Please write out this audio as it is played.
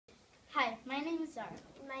My name is Zara.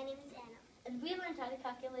 My name is Anna. And we learned how to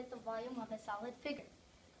calculate the volume of a solid figure.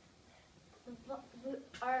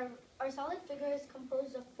 Our solid figure is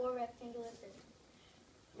composed of 4 rectangular prisms.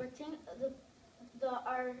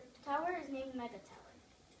 Our tower is named Mega Tower,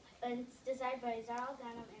 and it's designed by Zara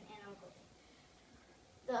Ghanem and Anna Golding.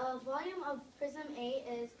 The volume of prism A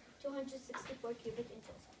is 264 cubic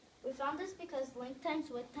inches. We found this because length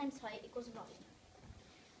times width times height equals volume.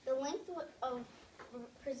 The length of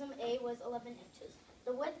prism A was 11 inches.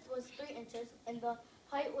 The width was 3 inches, and the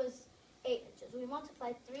height was 8 inches. We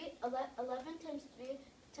multiplied 11 times 3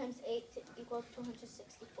 times 8 to equal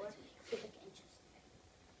 264 cubic inches.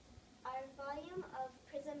 Our volume of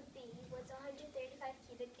prism B was 135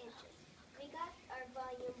 cubic inches. We got our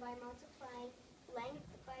volume by multiplying length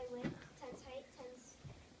by width times height times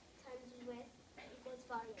width equals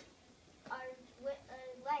volume. Our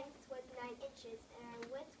length was 9 inches, and our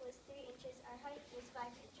width was 3 inches. Our height was 5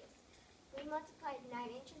 inches. We multiplied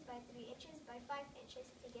 9 inches by 3 inches by 5 inches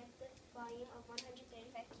to get the volume of 135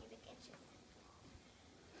 cubic inches.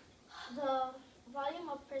 The volume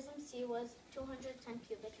of prism C was 210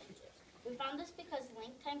 cubic inches. We found this because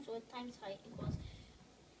length times width times height equals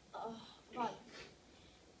volume.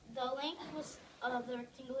 The length of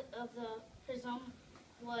the prism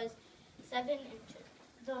was 7 inches.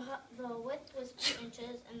 The width was 2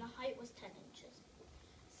 inches, and the height was 10 inches.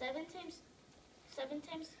 7 times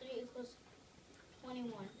 3 equals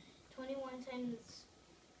 21. 21 times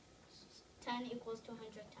 10 equals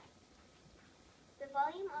 210. The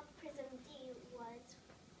volume of prism D was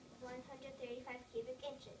 135 cubic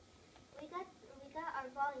inches. We got our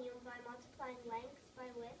volume by multiplying length by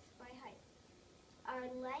width by height. Our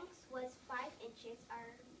length was 5 inches,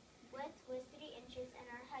 our width was 3 inches, and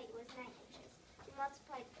our height was 9 inches. We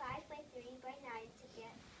multiplied 5 by 3 by 9 to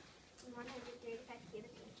get 135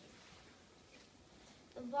 cubic inches.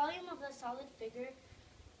 The volume of the solid figure.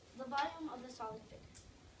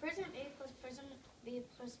 Prism A plus prism B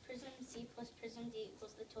plus prism C plus prism D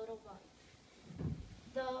equals the total volume.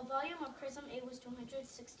 The volume of prism A was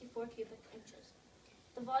 264 cubic inches.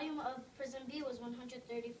 The volume of prism B was 135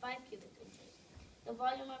 cubic inches. The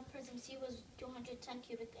volume of prism C was 210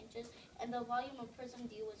 cubic inches, and the volume of prism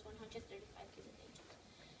D was 135 cubic inches.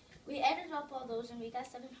 We added up all those, and we got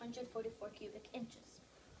 744 cubic inches.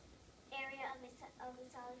 Area of a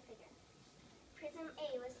solid figure. Prism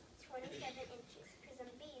A was 27 inches. Prism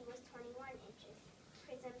B was 21 inches.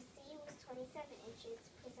 Prism C was 27 inches.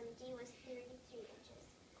 Prism D was 33 inches.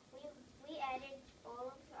 We added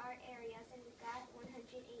all of our areas, and we got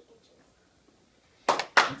 108 inches.